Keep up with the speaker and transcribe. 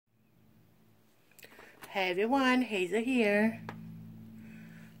Hey everyone, Hazel here.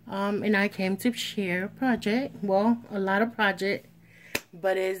 And I came to share a project. Well, a lot of project,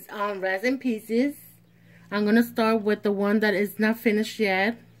 but it's resin pieces. I'm gonna start with the one that is not finished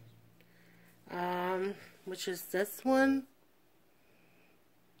yet. Which is this one.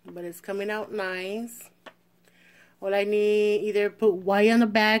 But it's coming out nice. All I need, either put white on the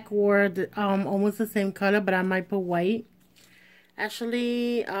back or the, almost the same color, but I might put white.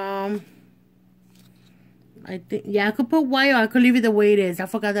 Actually, I think, yeah, I could put white or I could leave it the way it is. I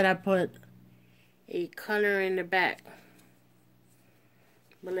forgot that I put a color in the back.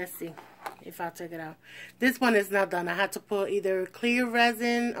 But let's see if I take it out. This one is not done. I had to put either clear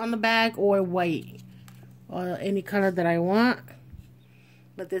resin on the back or white. Or any color that I want.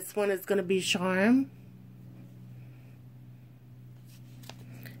 But this one is going to be charm.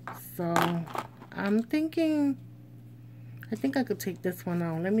 So, I'm thinking, I think I could take this one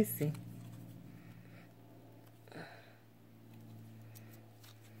out. Let me see.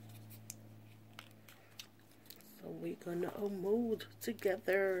 We're gonna mold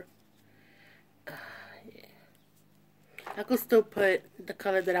together. Yeah. I could still put the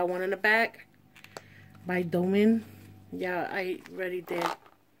color that I want in the back by doming. Yeah, I already did.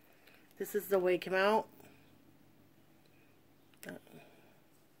 This is the way it came out.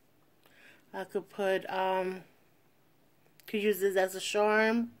 I could put could use this as a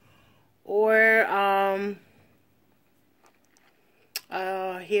charm or a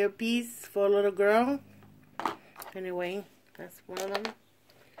hairpiece for a little girl. Anyway, that's one of them.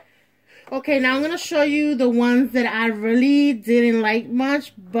 Okay, now I'm gonna show you the ones that I really didn't like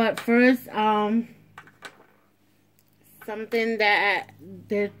much. But first, something that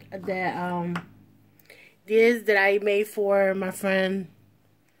I made for my friend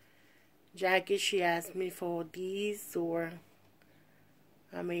Jackie. She asked me for these, so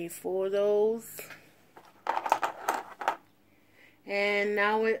I made 4 of those. And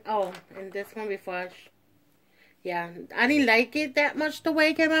now and this one before. Yeah, I didn't like it that much the way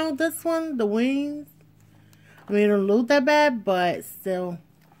it came out. This one, the wings. I mean, it don't look that bad, but still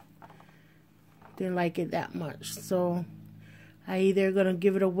didn't like it that much. So I either gonna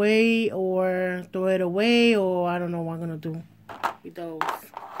give it away or throw it away, or I don't know what I'm gonna do with those.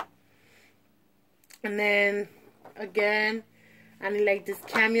 And then again, I didn't like this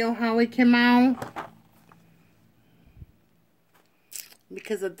cameo how it came out.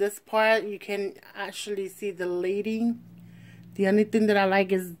 Because of this part, you can actually see the lady. The only thing that I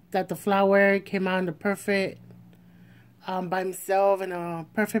like is that the flower came out in the perfect, by himself in a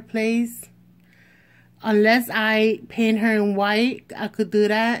perfect place. Unless I paint her in white, I could do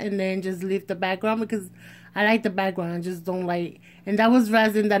that and then just leave the background because I like the background. I just don't like, and that was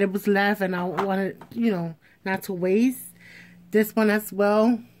resin that it was left and I wanted, you know, not to waste. This one as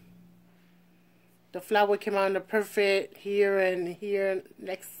well. The flower came out in the perfect here and here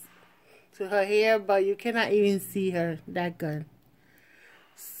next to her hair, but you cannot even see her that good.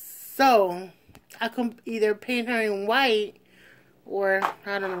 So, I could either paint her in white or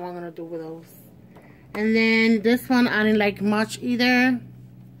I don't know what I'm going to do with those. And then this one I didn't like much either.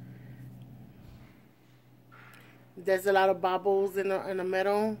 There's a lot of bubbles in the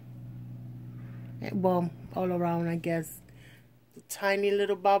middle. Well, all around, I guess. The tiny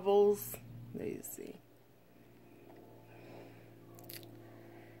little bubbles. There you see.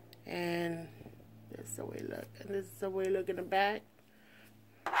 And this is the way it look. And this is the way it look in the back.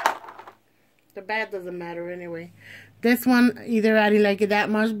 The back doesn't matter anyway. This one, either I didn't like it that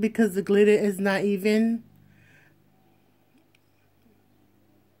much because the glitter is not even.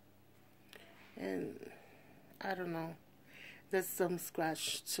 And I don't know. There's some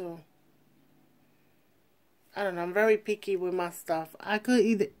scratch too. I don't know, I'm very picky with my stuff. I could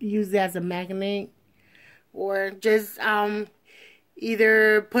either use it as a magnet or just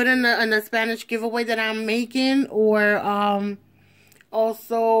either put in the Spanish giveaway that I'm making, or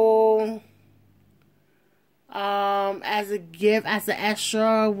also as a gift, as an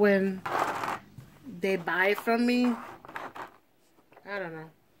extra when they buy it from me. I don't know.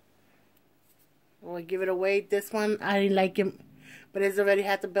 Or give it away. This one, I didn't like it. But it's already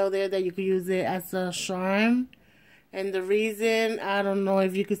had the bell there that you could use it as a charm. And the reason, I don't know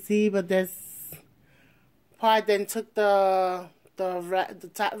if you could see, but this part then took the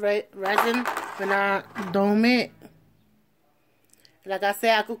top resin when I dome it. Like I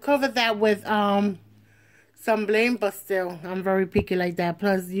said, I could cover that with some bling, but still, I'm very picky like that.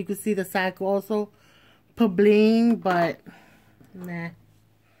 Plus, you can see the side could also put bling, but nah.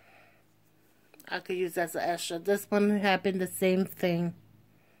 I could use that as an extra. This one happened the same thing.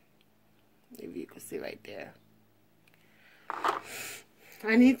 If you can see right there.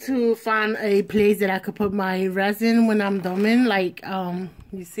 I need to find a place that I could put my resin when I'm dumbing. Like,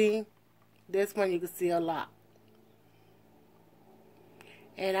 you see, this one you can see a lot.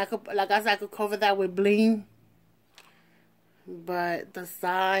 And I could, like I said, I could cover that with bling. But the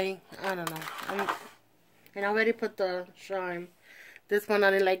side, I don't know. And I already put the shine. This one I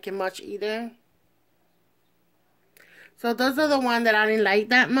didn't like it much either. So those are the ones that I didn't like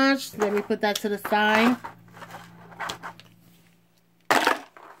that much. Let me put that to the side.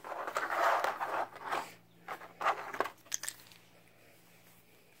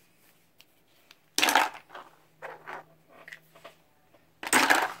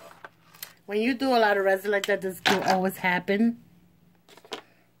 When you do a lot of resin like that, this will always happen.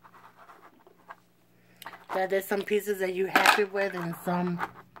 That there's some pieces that you're happy with and some...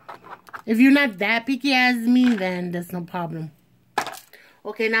 If you're not that picky as me, then there's no problem.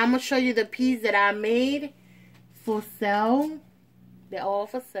 Okay, now I'm going to show you the piece that I made for sale. They're all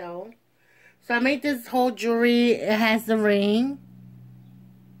for sale. So I made this whole jewelry. It has the ring.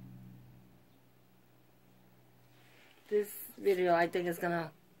 This video, I think, is going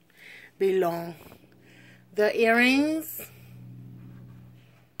to be long. The earrings.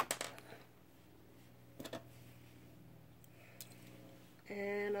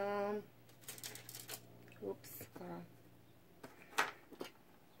 And, oops, hold on.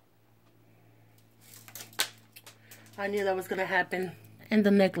 I knew that was going to happen. And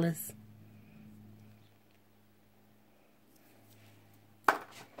the necklace.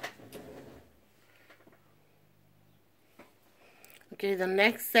 Okay, the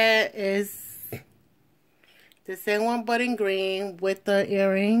next set is the same one but in green with the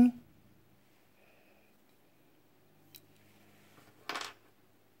earring.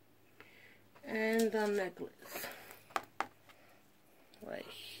 And the necklace. Right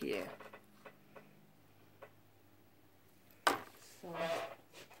here. So,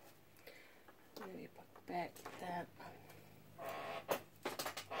 let me put back that.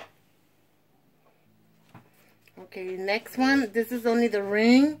 Okay, next one. This is only the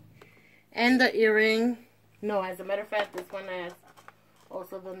ring and the earring. No, as a matter of fact, this one has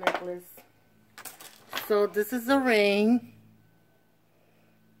also the necklace. So this is the ring.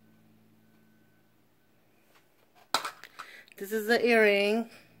 This is the earring.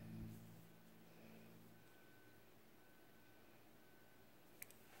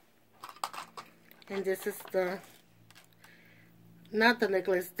 And this is the, not the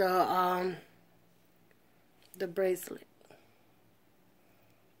necklace, the bracelet.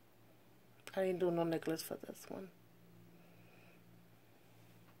 I didn't do no necklace for this one.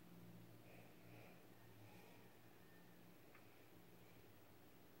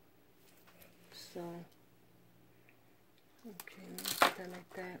 So, okay, let me put that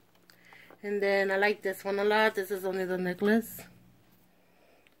like that. And then I like this one a lot. This is only the necklace.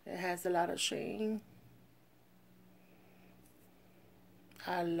 It has a lot of sheen.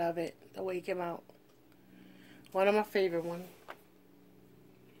 I love it, the way it came out. One of my favorite ones.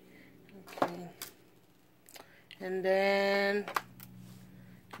 Okay. And then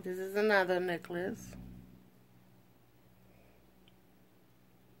this is another necklace.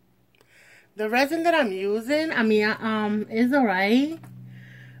 The resin that I'm using, I mean, is alright,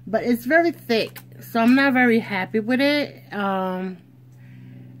 but it's very thick, so I'm not very happy with it.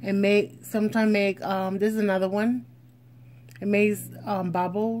 Sometimes make this is another one. It makes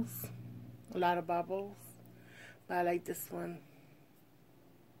bubbles, a lot of bubbles, but I like this one.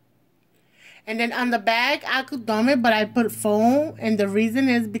 And then on the back, I could dumb it, but I put foam, and the reason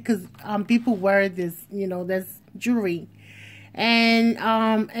is because people wear this, you know, this jewelry. And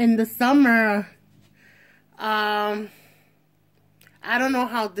in the summer, I don't know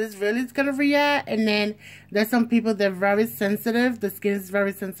how this really is gonna react. And then there's some people that are very sensitive. The skin is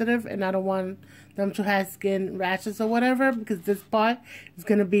very sensitive, and I don't want them to have skin rashes or whatever, because this part is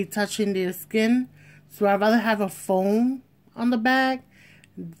gonna be touching their skin. So I'd rather have a foam on the back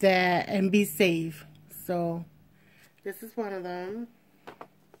and be safe. So this is one of them.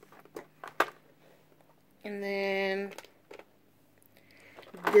 And then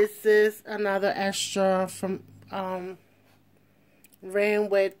this is another extra from ring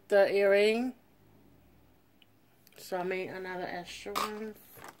with the earring. So I made another extra one.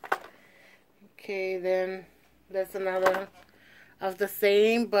 Okay, then there's another of the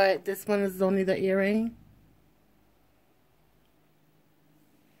same, but this one is only the earring.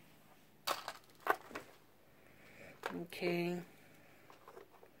 Okay.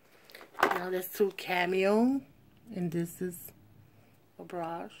 Now there's two cameo, and this is a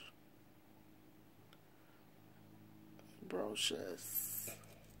brush. Brushes.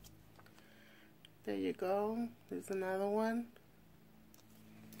 There you go. There's another one.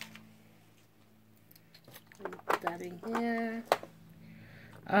 got in here.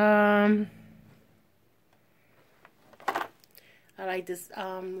 I like this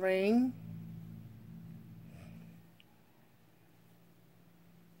ring.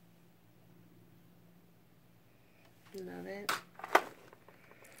 Love it.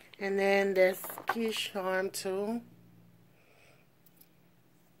 And then this key charm too.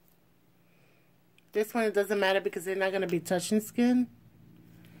 This one, it doesn't matter because they're not going to be touching skin.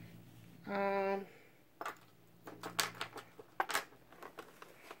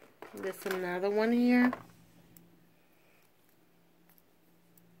 There's another one here.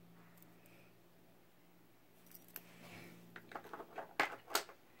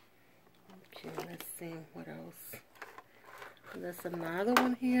 Okay, let's see what else. There's another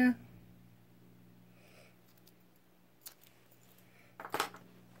one here.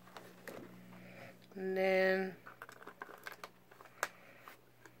 And then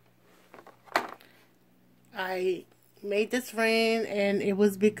I made this ring, and it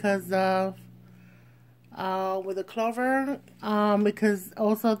was because of with the clover, because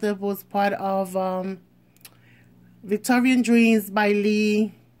also that was part of Victorian Dreams by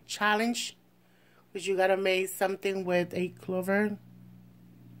Lee challenge, which you gotta make something with a clover.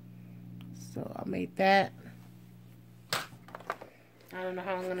 So I made that. I don't know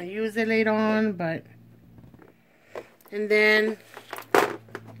how I'm gonna use it later on, but and then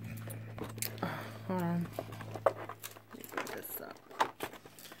hold on. Let me put this up.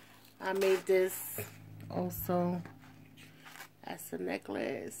 I made this also as a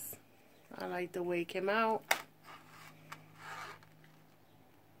necklace. I like the way it came out.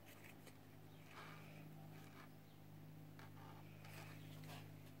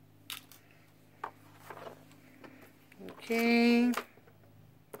 Okay,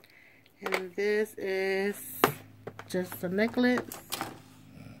 and this is just a necklace.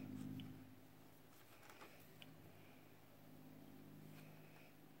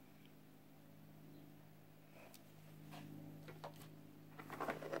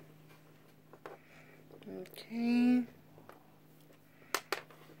 Okay.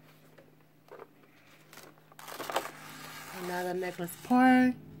 Another necklace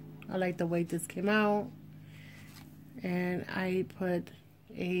part. I like the way this came out. And I put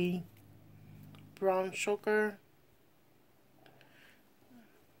a brown choker.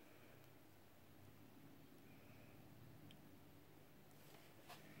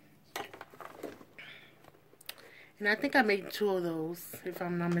 And I think I made 2 of those, if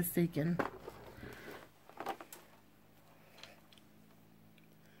I'm not mistaken.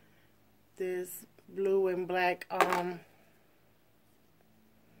 This blue and black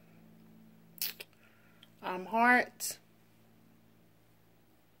heart.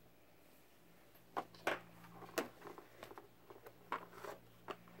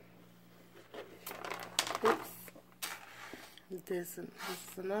 Oops. This is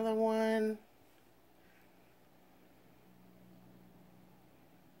another one.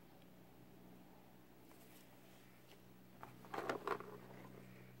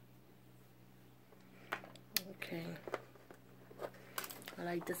 Okay. I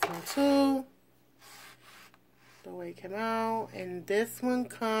like this one too. The way it came out. And this one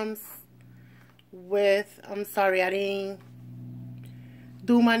comes with, I'm sorry, I didn't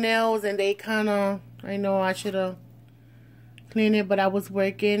do my nails, and they kind of, I know I should have cleaned it, but I was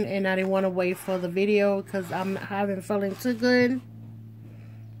working and I didn't want to wait for the video because I haven't feeling too good.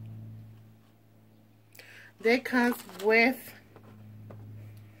 They comes with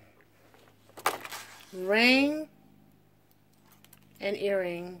ring and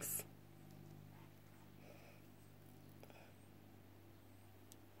earrings.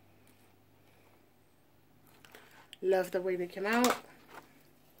 Love the way they came out.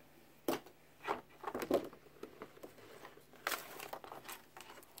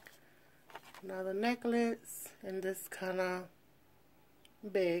 Another necklace, and this kind of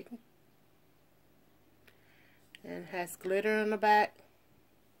big, and has glitter on the back.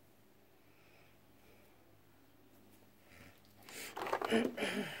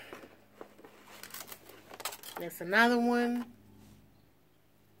 There's another one.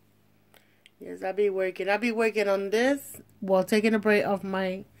 Yes, I'll be working on this while taking a break of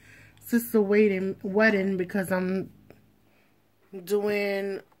my sister's wedding because I'm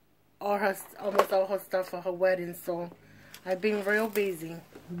doing almost all her stuff for her wedding. So I've been real busy,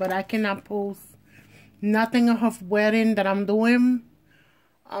 but I cannot post nothing of her wedding that I'm doing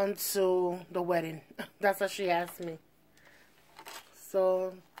until the wedding. That's what she asked me.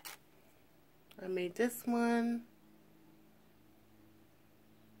 So I made this one.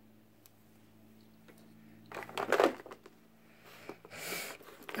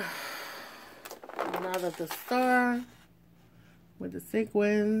 another the star with the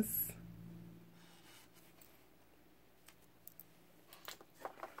sequins.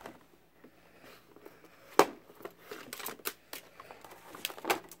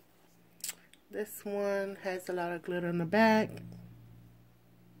 This one has a lot of glitter on the back.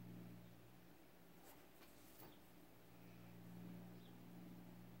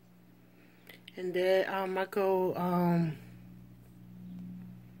 And then I go,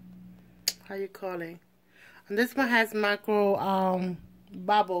 how you call it? And this one has micro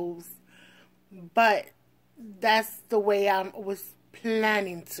bubbles, but that's the way I was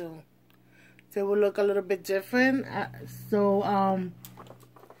planning to. So it will look a little bit different.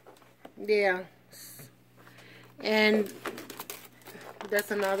 Yeah. And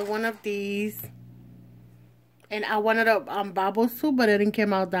that's another one of these. And I wanted a bubbles too, but it didn't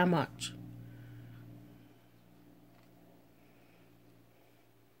come out that much.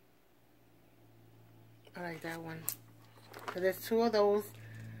 I like that one. So there's two of those.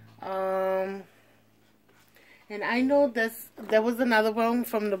 And I know there was another one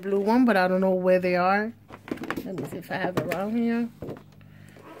from the blue one, but I don't know where they are. Let me see if I have it around here.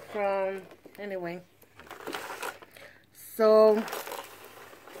 Anyway. So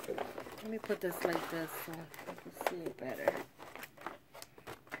let me put this like this so you can see it better.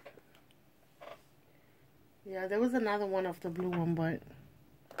 Yeah, there was another one of the blue one, but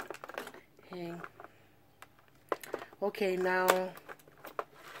hey. Okay, now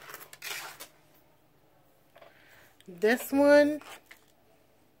this one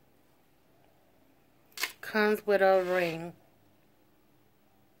comes with a ring.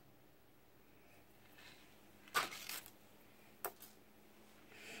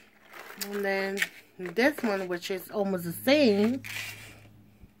 And then this one, which is almost the same.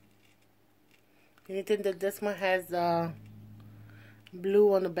 Anything that this one has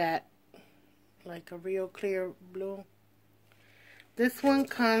blue on the back, like a real clear blue. This one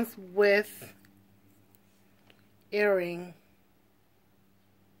comes with earring.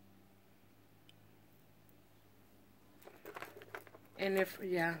 And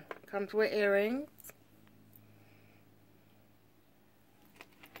comes with earrings.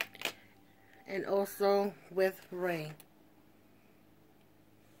 And also with ring.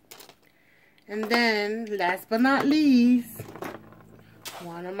 And then, last but not least,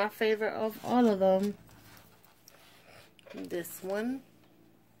 one of my favorite of all of them, this one.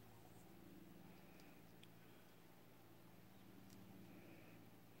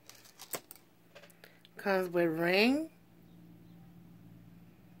 Comes with ring.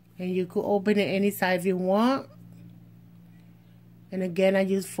 And you could open it any size you want. And again, I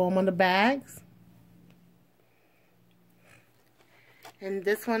use foam on the bags. And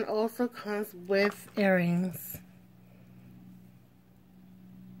this one also comes with earrings.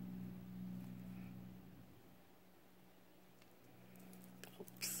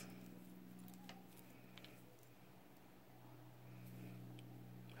 Oops.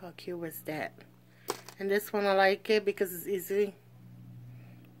 How cute was that? And this one I like it because it's easy.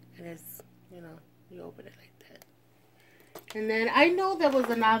 And it's, you know, you open it like that. And then I know there was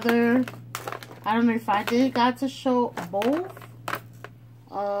another, I don't know if I got to show both.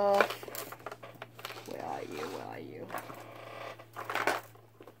 Where are you?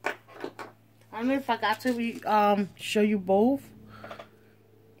 I don't know if I got to show you both,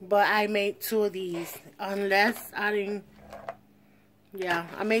 but I made two of these. Unless I didn't, yeah,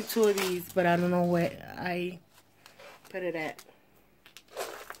 I made two of these, but I don't know where I put it at.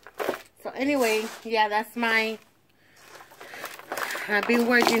 So anyway, yeah, that's my, I've been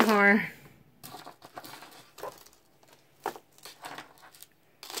working hard.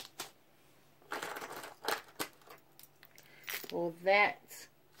 For that,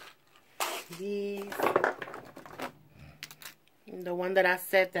 these, the one that I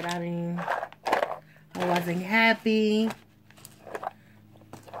said that I wasn't happy,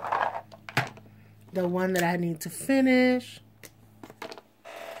 the one that I need to finish,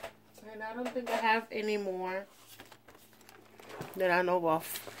 and I don't think I have any more that I know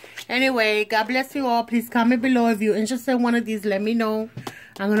of. Anyway, God bless you all. Please comment below if you're interested in one of these. Let me know.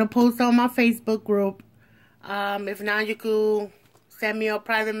 I'm going to post on my Facebook group. If not, you could send me a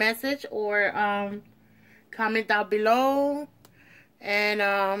private message or comment down below. And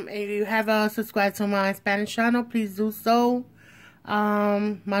if you haven't subscribed to my Spanish channel, please do so.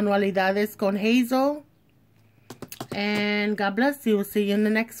 Manualidades con Hazel. And God bless you. See you in the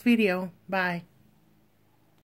next video. Bye.